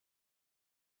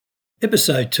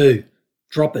Episode 2.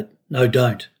 Drop it, no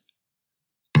don't.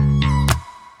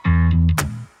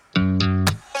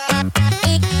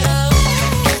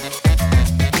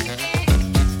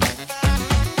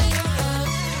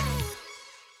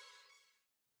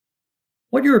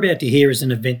 What you're about to hear is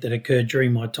an event that occurred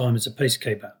during my time as a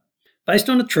peacekeeper. Based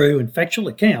on a true and factual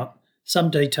account, some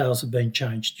details have been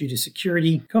changed due to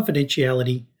security,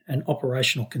 confidentiality, and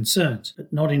operational concerns,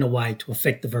 but not in a way to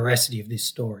affect the veracity of this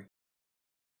story.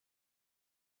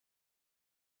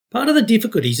 Part of the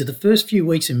difficulties of the first few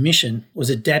weeks in mission was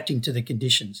adapting to the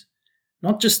conditions,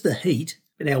 not just the heat,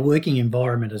 but our working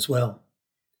environment as well.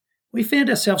 We found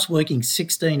ourselves working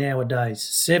 16-hour days,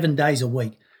 7 days a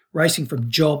week, racing from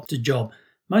job to job,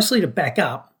 mostly to back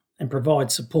up and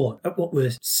provide support at what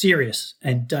were serious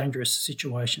and dangerous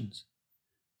situations.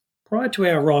 Prior to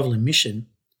our arrival in mission,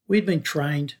 we had been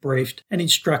trained, briefed, and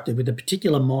instructed with a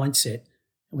particular mindset,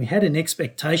 and we had an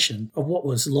expectation of what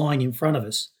was lying in front of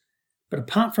us. But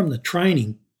apart from the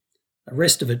training, the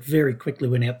rest of it very quickly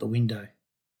went out the window.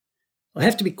 I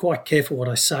have to be quite careful what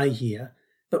I say here,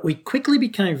 but we quickly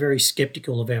became very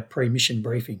sceptical of our pre-mission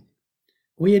briefing.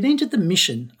 We had entered the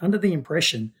mission under the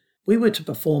impression we were to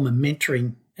perform a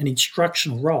mentoring and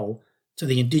instructional role to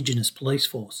the Indigenous police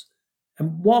force,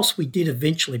 and whilst we did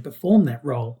eventually perform that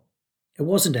role, it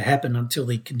wasn't to happen until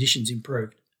the conditions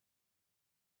improved.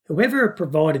 Whoever had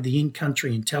provided the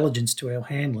in-country intelligence to our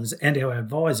handlers and our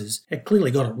advisors had clearly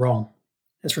got it wrong,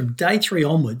 as from day 3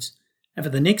 onwards, and for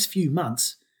the next few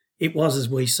months, it was, as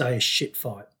we say, a shit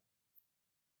fight.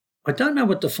 I don't know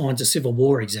what defines a civil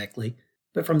war exactly,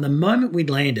 but from the moment we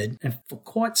landed, and for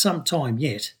quite some time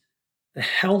yet, the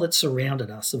hell that surrounded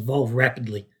us evolved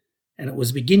rapidly, and it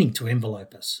was beginning to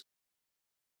envelope us.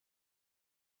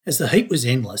 As the heat was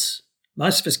endless,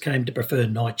 most of us came to prefer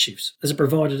night shifts, as it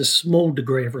provided a small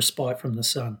degree of respite from the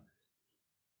sun.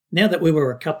 Now that we were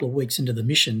a couple of weeks into the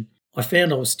mission, I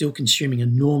found I was still consuming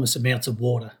enormous amounts of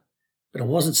water, but it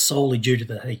wasn't solely due to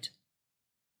the heat.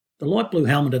 The light blue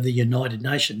helmet of the United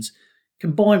Nations,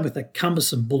 combined with a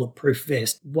cumbersome bulletproof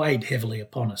vest, weighed heavily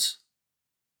upon us.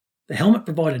 The helmet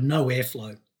provided no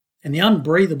airflow, and the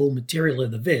unbreathable material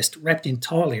of the vest wrapped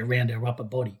entirely around our upper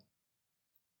body.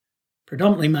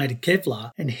 Predominantly made of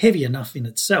Kevlar and heavy enough in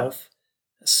itself,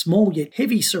 a small yet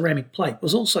heavy ceramic plate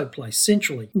was also placed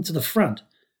centrally into the front.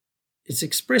 Its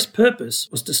express purpose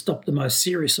was to stop the most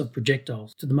serious of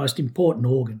projectiles to the most important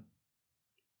organ.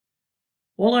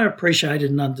 While I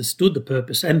appreciated and understood the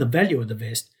purpose and the value of the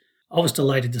vest, I was to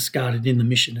later discard it in the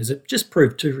mission as it just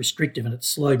proved too restrictive and it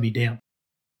slowed me down.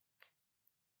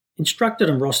 Instructed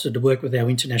and rostered to work with our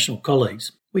international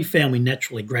colleagues, we found we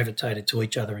naturally gravitated to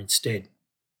each other instead.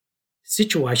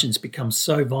 Situations become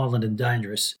so violent and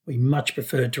dangerous, we much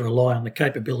preferred to rely on the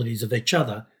capabilities of each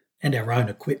other and our own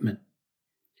equipment.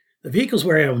 The vehicles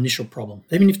were our initial problem,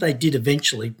 even if they did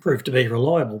eventually prove to be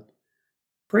reliable.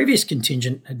 Previous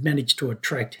contingent had managed to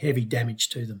attract heavy damage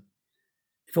to them.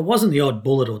 If it wasn't the odd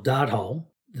bullet or dart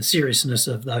hole, the seriousness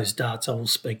of those darts I will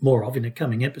speak more of in a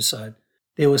coming episode,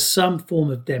 there was some form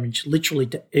of damage literally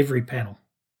to every panel.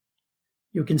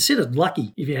 You were considered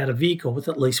lucky if you had a vehicle with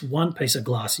at least one piece of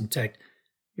glass intact.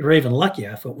 You were even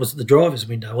luckier if it was the driver's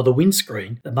window or the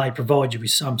windscreen that may provide you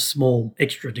with some small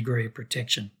extra degree of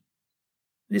protection.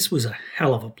 This was a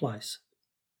hell of a place.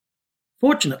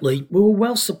 Fortunately, we were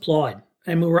well supplied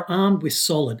and we were armed with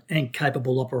solid and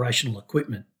capable operational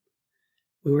equipment.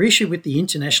 We were issued with the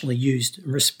internationally used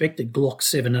and respected Glock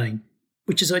 17,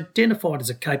 which is identified as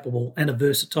a capable and a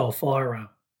versatile firearm.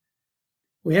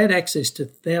 We had access to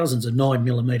thousands of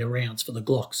 9mm rounds for the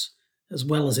Glocks, as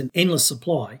well as an endless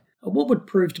supply of what would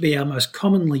prove to be our most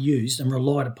commonly used and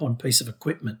relied upon piece of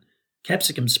equipment,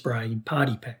 capsicum spray in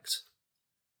party packs.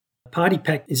 A party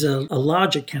pack is a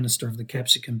larger canister of the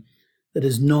capsicum that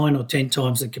is 9 or 10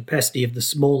 times the capacity of the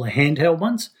smaller handheld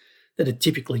ones that are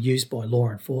typically used by law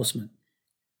enforcement.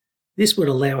 This would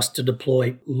allow us to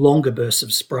deploy longer bursts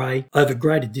of spray over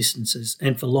greater distances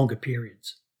and for longer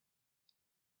periods.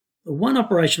 The one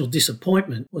operational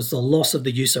disappointment was the loss of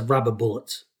the use of rubber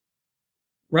bullets.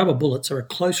 Rubber bullets are a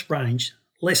close-range,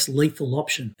 less lethal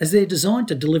option as they're designed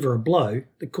to deliver a blow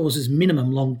that causes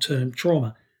minimum long-term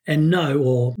trauma and no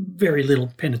or very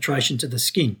little penetration to the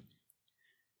skin.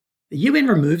 The UN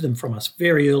removed them from us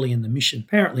very early in the mission,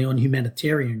 apparently on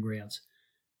humanitarian grounds.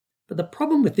 But the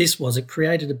problem with this was it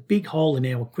created a big hole in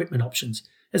our equipment options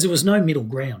as there was no middle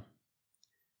ground.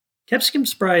 Capsicum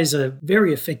spray is a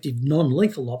very effective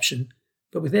non-lethal option,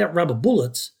 but without rubber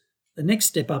bullets, the next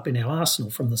step up in our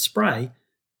arsenal from the spray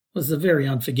was the very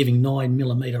unforgiving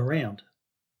 9mm round.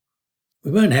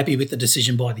 We weren't happy with the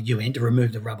decision by the UN to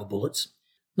remove the rubber bullets.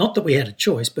 Not that we had a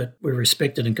choice, but we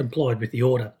respected and complied with the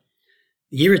order.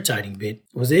 The irritating bit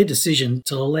was their decision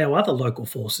to allow other local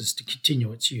forces to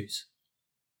continue its use.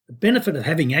 The benefit of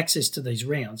having access to these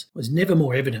rounds was never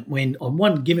more evident when, on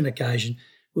one given occasion,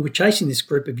 we were chasing this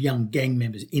group of young gang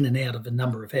members in and out of a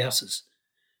number of houses.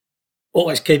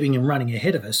 Always keeping them running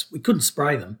ahead of us, we couldn't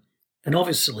spray them, and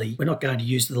obviously we're not going to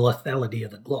use the lethality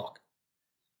of the Glock.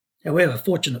 However,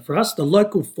 fortunate for us, the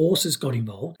local forces got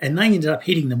involved and they ended up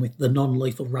hitting them with the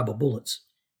non-lethal rubber bullets.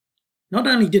 Not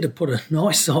only did it put a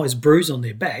nice sized bruise on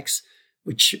their backs,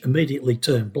 which immediately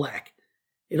turned black,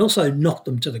 it also knocked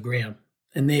them to the ground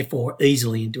and therefore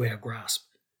easily into our grasp.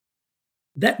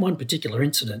 That one particular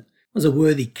incident was a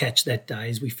worthy catch that day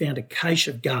as we found a cache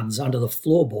of guns under the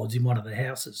floorboards in one of the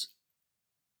houses.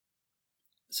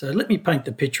 So let me paint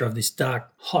the picture of this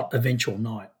dark, hot, eventual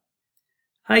night.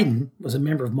 Hayden was a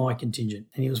member of my contingent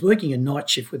and he was working a night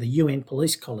shift with a UN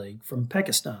police colleague from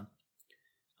Pakistan.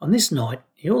 On this night,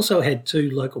 he also had 2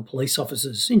 local police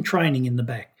officers in training in the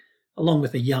back, along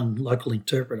with a young local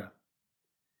interpreter.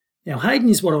 Now, Hayden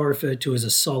is what I refer to as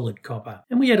a solid copper,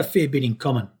 and we had a fair bit in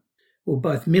common. We were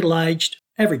both middle-aged,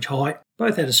 average height,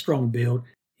 both had a strong build.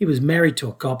 He was married to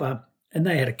a copper, and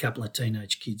they had a couple of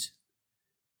teenage kids.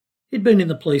 He'd been in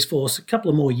the police force a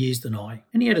couple of more years than I,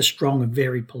 and he had a strong and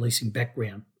varied policing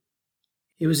background.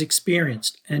 He was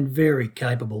experienced and very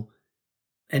capable,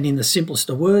 and in the simplest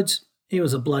of words, he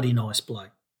was a bloody nice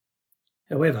bloke.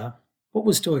 However, what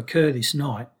was to occur this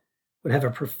night would have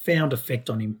a profound effect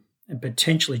on him and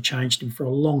potentially changed him for a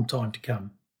long time to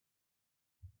come.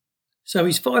 So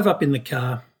he's 5 up in the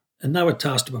car, and they were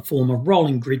tasked to perform a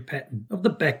rolling grid pattern of the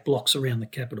back blocks around the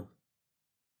capital.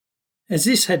 As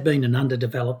this had been an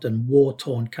underdeveloped and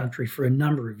war-torn country for a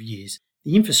number of years,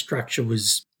 the infrastructure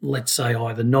was, let's say,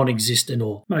 either non-existent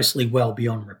or mostly well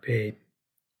beyond repair.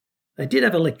 They did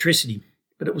have electricity,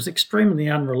 but it was extremely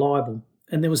unreliable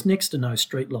and there was next to no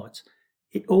streetlights.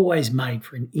 It always made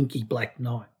for an inky black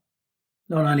night.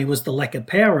 Not only was the lack of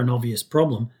power an obvious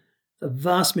problem, the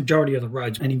vast majority of the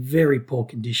roads were in very poor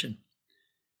condition.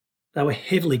 They were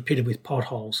heavily pitted with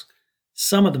potholes.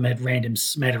 Some of them had random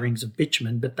smatterings of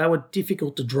bitumen, but they were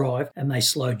difficult to drive and they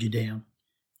slowed you down.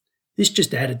 This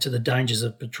just added to the dangers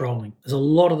of patrolling, as a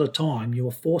lot of the time you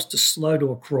were forced to slow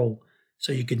to a crawl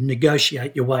so you could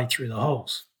negotiate your way through the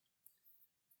holes.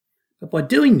 But by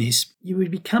doing this, you would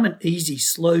become an easy,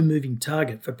 slow-moving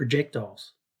target for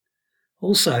projectiles.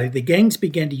 Also, the gangs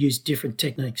began to use different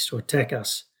techniques to attack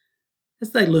us.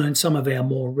 As they learned some of our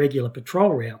more regular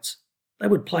patrol routes, they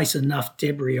would place enough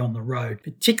debris on the road,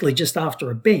 particularly just after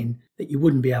a bend, that you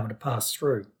wouldn't be able to pass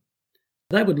through.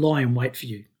 They would lie in wait for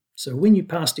you, so when you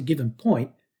passed a given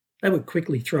point, they would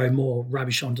quickly throw more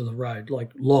rubbish onto the road,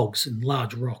 like logs and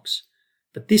large rocks.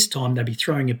 But this time they'd be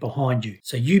throwing it behind you,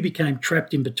 so you became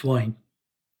trapped in between,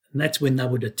 and that's when they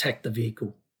would attack the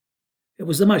vehicle. It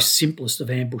was the most simplest of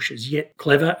ambushes, yet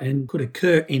clever and could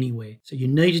occur anywhere, so you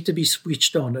needed to be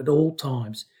switched on at all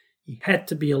times. You had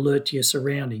to be alert to your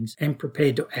surroundings and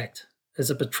prepared to act, as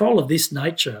a patrol of this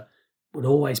nature would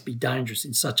always be dangerous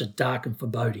in such a dark and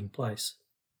foreboding place.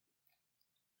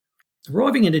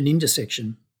 Arriving at an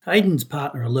intersection, Hayden's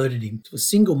partner alerted him to a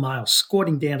single male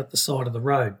squatting down at the side of the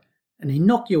road, an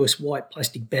innocuous white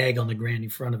plastic bag on the ground in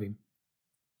front of him.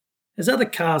 As other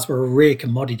cars were a rare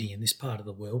commodity in this part of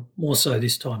the world, more so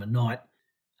this time of night,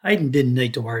 Hayden didn't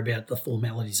need to worry about the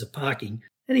formalities of parking,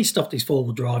 and he stopped his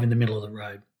four-wheel drive in the middle of the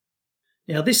road.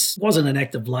 Now, this wasn't an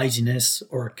act of laziness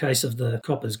or a case of the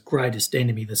copper's greatest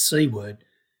enemy, the C word.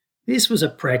 This was a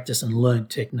practice and learned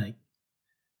technique.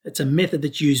 It's a method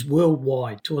that's used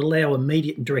worldwide to allow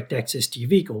immediate and direct access to your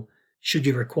vehicle should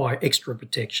you require extra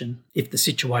protection if the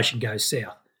situation goes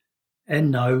south.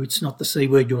 And no, it's not the C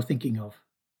word you're thinking of.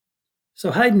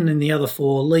 So Hayden and the other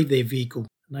 4 leave their vehicle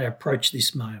and they approach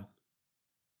this male.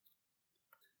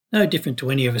 No different to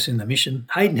any of us in the mission,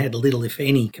 Hayden had little, if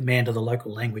any, command of the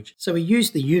local language, so he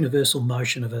used the universal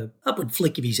motion of an upward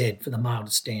flick of his head for the male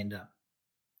to stand up.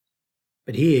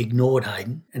 But he ignored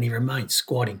Hayden and he remained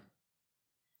squatting.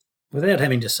 Without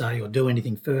having to say or do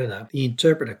anything further, the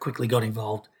interpreter quickly got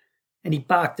involved and he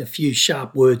barked a few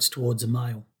sharp words towards the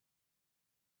male.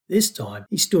 This time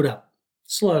he stood up,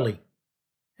 slowly.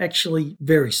 Actually,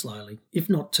 very slowly, if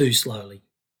not too slowly.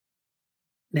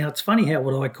 Now, it's funny how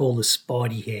what I call the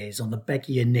spidey hairs on the back of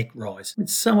your neck rise when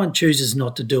someone chooses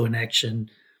not to do an action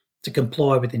to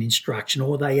comply with an instruction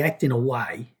or they act in a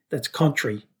way that's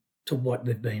contrary to what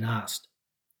they've been asked.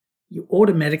 You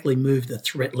automatically move the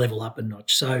threat level up a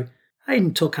notch, so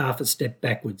Hayden took half a step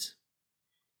backwards.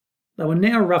 They were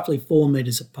now roughly 4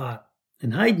 metres apart,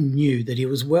 and Hayden knew that he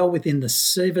was well within the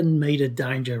 7-metre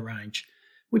danger range,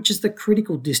 which is the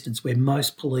critical distance where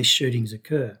most police shootings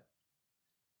occur.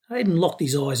 Hayden locked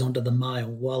his eyes onto the male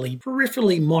while he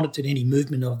peripherally monitored any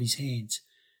movement of his hands.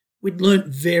 We'd learnt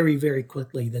very, very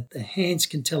quickly that the hands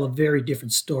can tell a very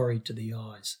different story to the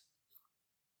eyes.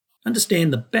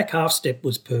 Understand the back half step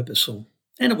was purposeful,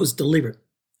 and it was deliberate,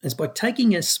 as by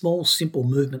taking a small, simple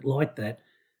movement like that,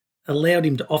 allowed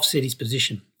him to offset his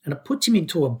position, and it puts him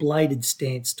into a bladed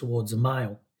stance towards the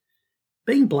male.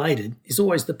 Being bladed is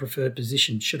always the preferred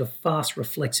position should a fast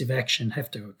reflexive action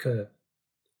have to occur.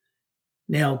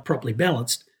 Now properly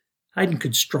balanced, Hayden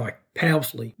could strike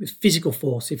powerfully with physical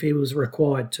force if he was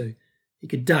required to. He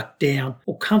could duck down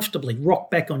or comfortably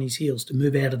rock back on his heels to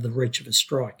move out of the reach of a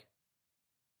strike.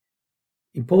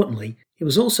 Importantly, he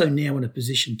was also now in a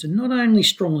position to not only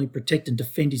strongly protect and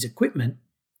defend his equipment,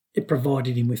 it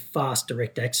provided him with fast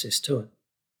direct access to it.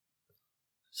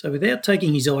 So without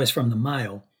taking his eyes from the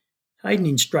male, Hayden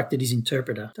instructed his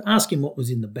interpreter to ask him what was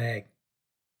in the bag.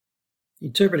 The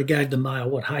interpreter gave the male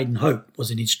what Hayden hoped was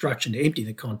an instruction to empty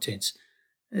the contents,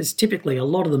 as typically a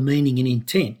lot of the meaning and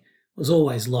intent was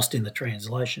always lost in the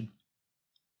translation.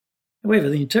 However,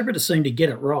 the interpreter seemed to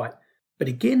get it right, but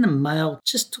again the male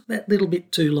just took that little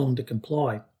bit too long to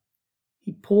comply.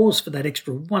 He paused for that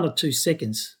extra 1 or 2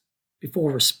 seconds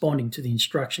before responding to the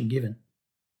instruction given.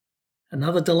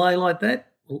 Another delay like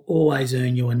that will always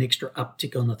earn you an extra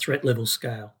uptick on the threat level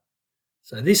scale.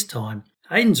 So this time,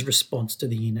 Hayden's response to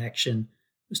the inaction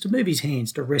was to move his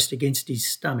hands to rest against his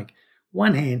stomach,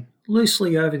 one hand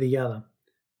loosely over the other,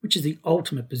 which is the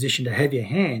ultimate position to have your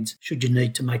hands should you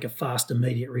need to make a fast,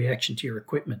 immediate reaction to your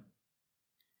equipment.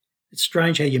 It's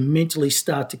strange how you mentally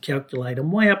start to calculate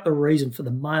and weigh up the reason for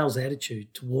the male's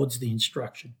attitude towards the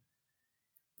instruction.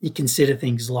 You consider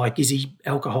things like, is he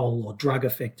alcohol or drug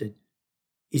affected?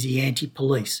 Is he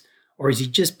anti-police? Or is he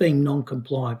just being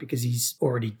non-compliant because he's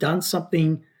already done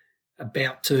something,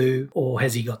 about to, or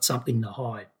has he got something to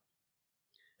hide?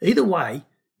 Either way,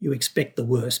 you expect the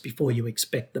worst before you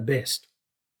expect the best.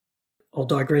 I'll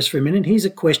digress for a minute. Here's a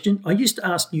question I used to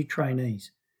ask new trainees.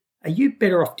 Are you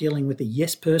better off dealing with a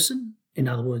yes person, in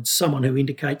other words, someone who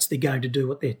indicates they're going to do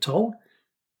what they're told,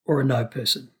 or a no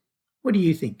person? What do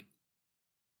you think?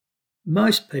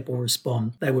 Most people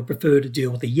respond they would prefer to deal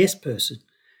with a yes person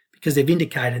because they've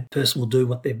indicated the person will do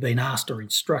what they've been asked or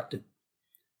instructed.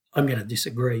 I'm going to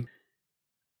disagree.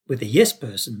 With a yes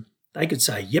person, they could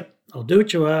say, yep, I'll do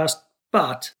what you asked,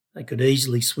 but they could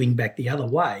easily swing back the other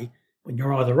way when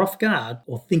you're either off guard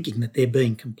or thinking that they're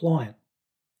being compliant.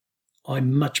 I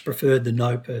much preferred the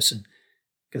no person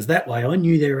because that way I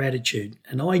knew their attitude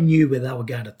and I knew where they were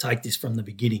going to take this from the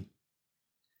beginning.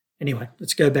 Anyway,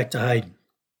 let's go back to Hayden.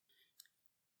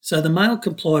 So the male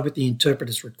complied with the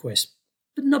interpreter's request,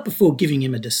 but not before giving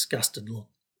him a disgusted look.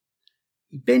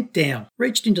 He bent down,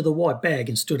 reached into the white bag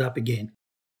and stood up again.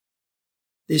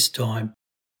 This time,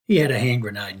 he had a hand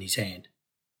grenade in his hand.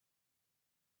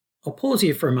 I'll pause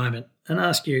here for a moment and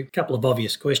ask you a couple of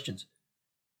obvious questions.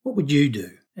 What would you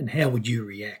do and how would you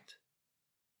react?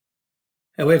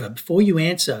 However, before you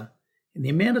answer, in the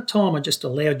amount of time I just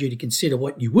allowed you to consider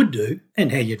what you would do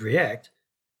and how you'd react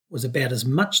was about as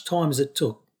much time as it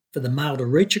took for the male to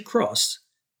reach across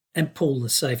and pull the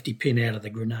safety pin out of the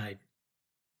grenade.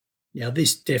 Now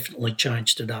this definitely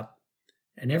changed it up,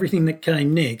 and everything that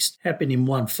came next happened in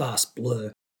one fast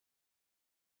blur.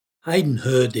 Hayden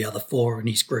heard the other 4 in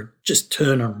his group just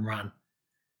turn and run.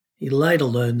 He later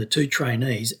learned the 2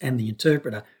 trainees and the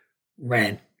interpreter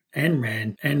ran and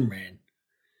ran and ran.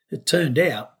 It turned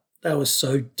out they were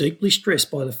so deeply stressed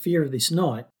by the fear of this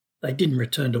night, they didn't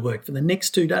return to work for the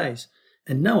next 2 days,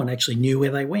 and no one actually knew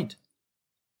where they went.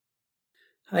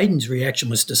 Hayden's reaction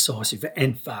was decisive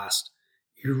and fast.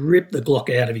 He ripped the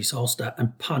Glock out of his holster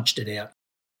and punched it out.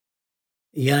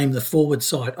 He aimed the forward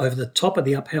sight over the top of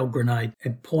the upheld grenade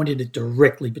and pointed it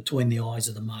directly between the eyes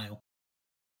of the male.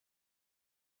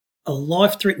 A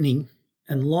life-threatening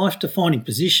and life-defining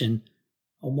position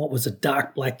on what was a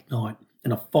dark black night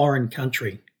in a foreign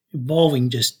country involving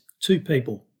just 2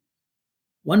 people.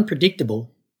 One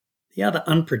predictable, the other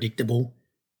unpredictable,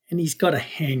 and he's got a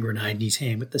hand grenade in his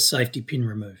hand with the safety pin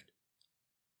removed.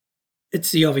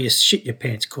 It's the obvious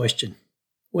shit-your-pants question.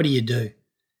 What do you do?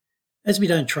 As we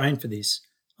don't train for this,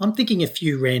 I'm thinking a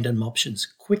few random options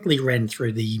quickly ran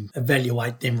through the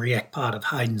evaluate then react part of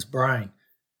Hayden's brain.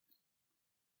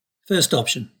 First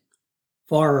option,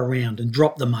 fire a round and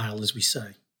drop the male, as we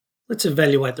say. Let's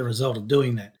evaluate the result of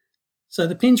doing that. So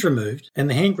the pin's removed and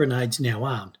the hand grenade's now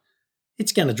armed.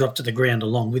 It's going to drop to the ground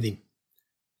along with him.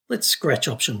 Let's scratch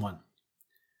option 1.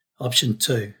 Option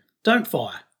 2, don't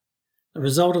fire. The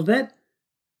result of that?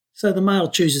 So the male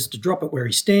chooses to drop it where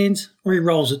he stands or he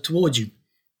rolls it towards you.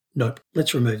 Nope,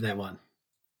 let's remove that one.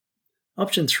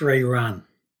 Option 3, run.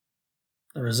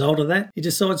 The result of that, he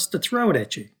decides to throw it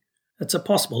at you. It's a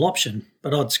possible option,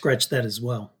 but I'd scratch that as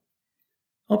well.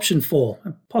 Option 4,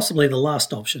 and possibly the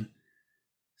last option.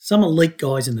 Some elite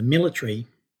guys in the military,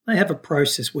 they have a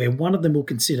process where one of them will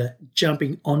consider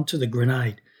jumping onto the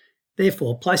grenade,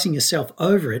 therefore placing yourself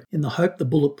over it in the hope the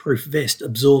bulletproof vest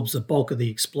absorbs the bulk of the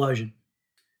explosion.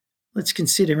 Let's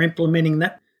consider implementing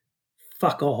that.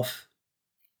 Fuck off.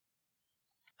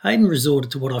 Hayden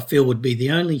resorted to what I feel would be the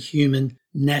only human,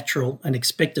 natural and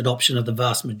expected option of the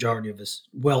vast majority of us,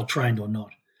 well trained or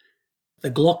not. The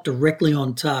Glock directly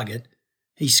on target,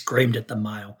 he screamed at the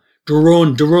male,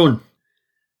 "Darun, Darun!"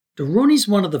 Darun is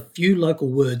one of the few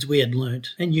local words we had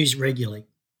learnt and used regularly.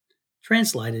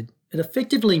 Translated, it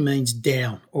effectively means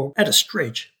down, or at a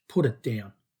stretch, put it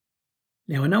down.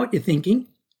 Now I know what you're thinking,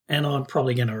 and I'm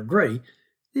probably going to agree,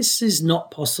 this is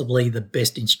not possibly the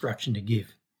best instruction to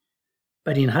give.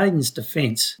 But in Hayden's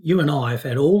defence, you and I have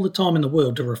had all the time in the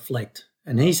world to reflect,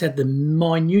 and he's had the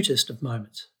minutest of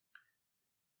moments.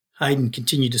 Hayden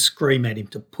continued to scream at him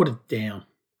to put it down.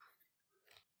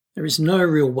 There is no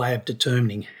real way of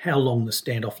determining how long the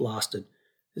standoff lasted,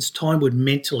 as time would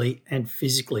mentally and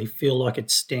physically feel like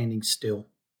it's standing still.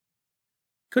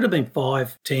 Could have been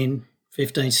 5, 10,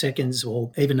 15 seconds,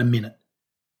 or even a minute.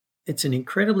 It's an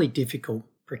incredibly difficult,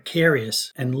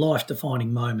 precarious, and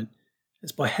life-defining moment,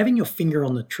 as by having your finger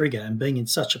on the trigger and being in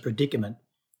such a predicament,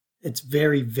 it's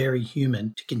very, very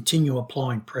human to continue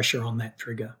applying pressure on that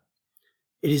trigger.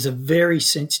 It is a very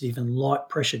sensitive and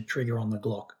light-pressured trigger on the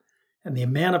Glock, and the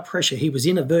amount of pressure he was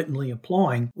inadvertently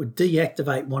applying would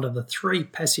deactivate one of the 3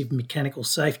 passive mechanical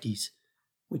safeties,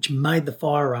 which made the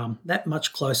firearm that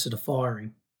much closer to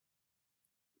firing.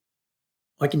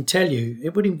 I can tell you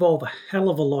it would involve a hell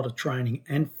of a lot of training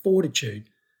and fortitude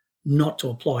not to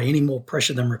apply any more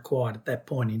pressure than required at that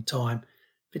point in time,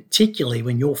 particularly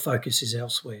when your focus is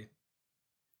elsewhere.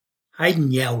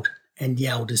 Hayden yelled and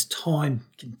yelled as time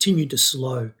continued to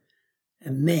slow,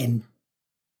 and then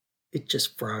it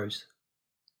just froze.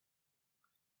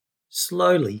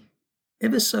 Slowly,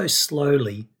 ever so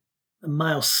slowly, the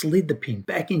male slid the pin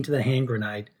back into the hand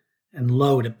grenade and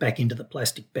lowered it back into the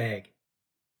plastic bag.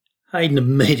 Hayden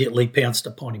immediately pounced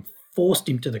upon him, forced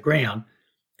him to the ground,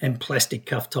 and plastic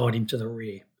cuff tied him to the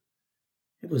rear.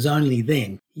 It was only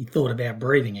then he thought about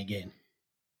breathing again.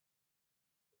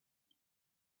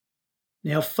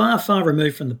 Now, far, far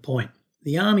removed from the point,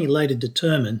 the Army later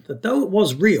determined that though it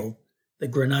was real, the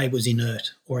grenade was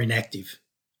inert or inactive.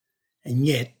 And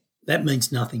yet, that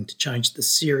means nothing to change the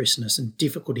seriousness and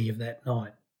difficulty of that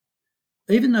night.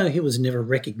 Even though he was never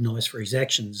recognised for his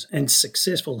actions and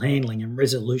successful handling and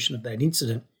resolution of that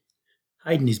incident,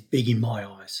 Hayden is big in my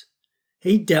eyes.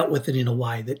 He dealt with it in a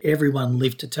way that everyone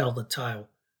lived to tell the tale,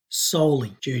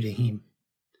 solely due to him.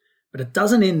 But it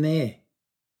doesn't end there.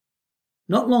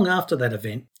 Not long after that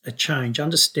event, a change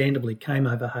understandably came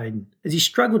over Hayden as he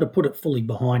struggled to put it fully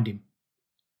behind him.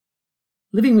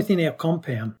 Living within our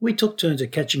compound, we took turns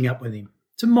of catching up with him,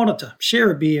 to monitor,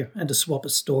 share a beer and to swap a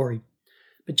story.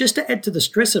 But just to add to the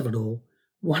stress of it all,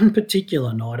 one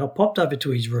particular night I popped over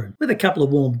to his room with a couple of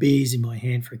warm beers in my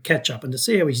hand for a catch-up and to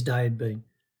see how his day had been.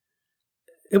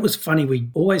 It was funny, we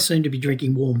always seemed to be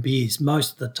drinking warm beers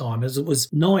most of the time, as it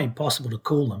was nigh impossible to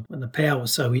cool them when the power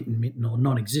was so intermittent or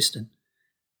non-existent.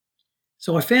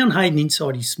 So I found Hayden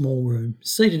inside his small room,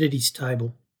 seated at his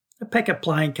table, a pack of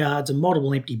playing cards and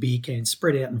multiple empty beer cans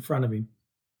spread out in front of him.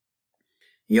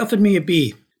 He offered me a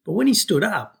beer, but when he stood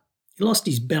up, he lost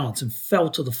his balance and fell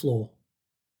to the floor.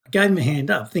 I gave him a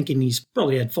hand up, thinking he's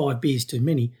probably had 5 beers too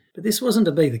many, but this wasn't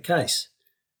to be the case.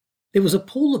 There was a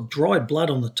pool of dried blood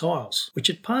on the tiles, which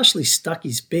had partially stuck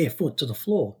his bare foot to the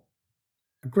floor.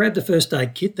 I grabbed the first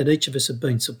aid kit that each of us had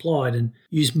been supplied and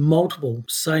used multiple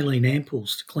saline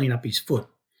ampoules to clean up his foot.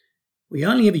 We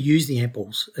only ever used the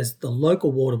ampoules as the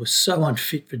local water was so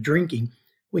unfit for drinking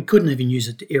we couldn't even use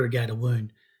it to irrigate a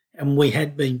wound, and we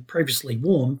had been previously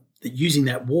warned that using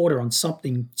that water on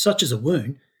something such as a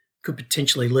wound could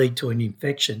potentially lead to an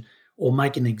infection or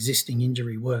make an existing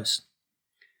injury worse.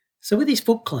 So with his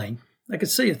foot clean, I could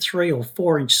see a 3 or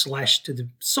 4 inch slash to the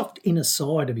soft inner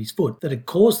side of his foot that had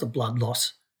caused the blood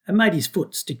loss and made his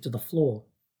foot stick to the floor.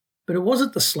 But it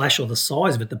wasn't the slash or the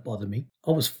size of it that bothered me.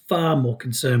 I was far more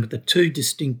concerned with the 2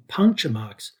 distinct puncture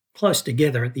marks close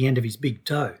together at the end of his big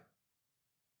toe.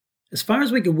 As far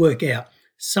as we could work out,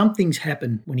 something's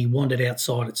happened when he wandered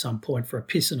outside at some point for a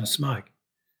piss and a smoke.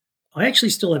 I actually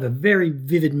still have a very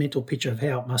vivid mental picture of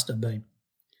how it must have been.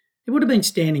 It would have been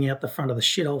standing out the front of the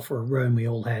shithole for a room we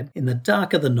all had, in the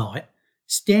dark of the night,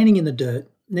 standing in the dirt,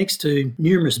 next to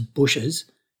numerous bushes,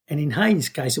 and in Hayden's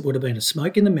case it would have been a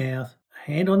smoke in the mouth,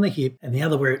 a hand on the hip, and the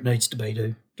other where it needs to be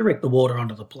to direct the water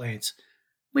onto the plants.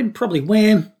 when probably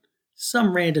wham,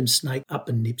 some random snake up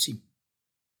and nips him.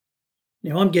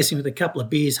 Now I'm guessing with a couple of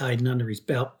beers Hayden under his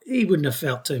belt, he wouldn't have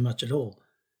felt too much at all.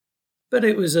 But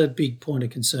it was a big point of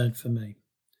concern for me.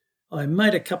 I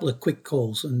made a couple of quick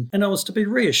calls and I was to be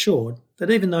reassured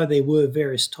that even though there were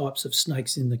various types of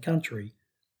snakes in the country,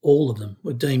 all of them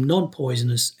were deemed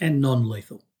non-poisonous and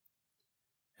non-lethal.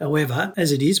 However,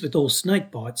 as it is with all snake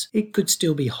bites, it could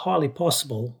still be highly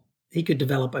possible he could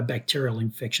develop a bacterial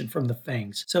infection from the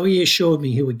fangs, so he assured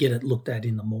me he would get it looked at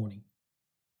in the morning.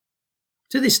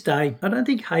 To this day, I don't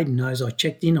think Hayden knows I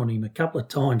checked in on him a couple of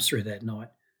times through that night,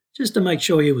 just to make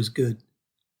sure he was good.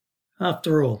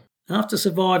 After all, after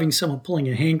surviving someone pulling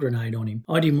a hand grenade on him,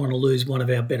 I didn't want to lose one of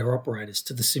our better operators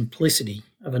to the simplicity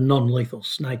of a non-lethal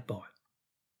snake bite.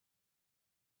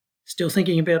 Still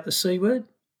thinking about the C word?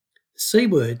 The C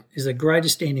word is the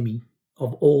greatest enemy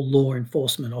of all law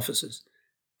enforcement officers: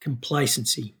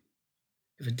 complacency.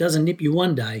 If it doesn't nip you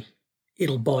one day,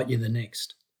 it'll bite you the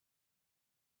next.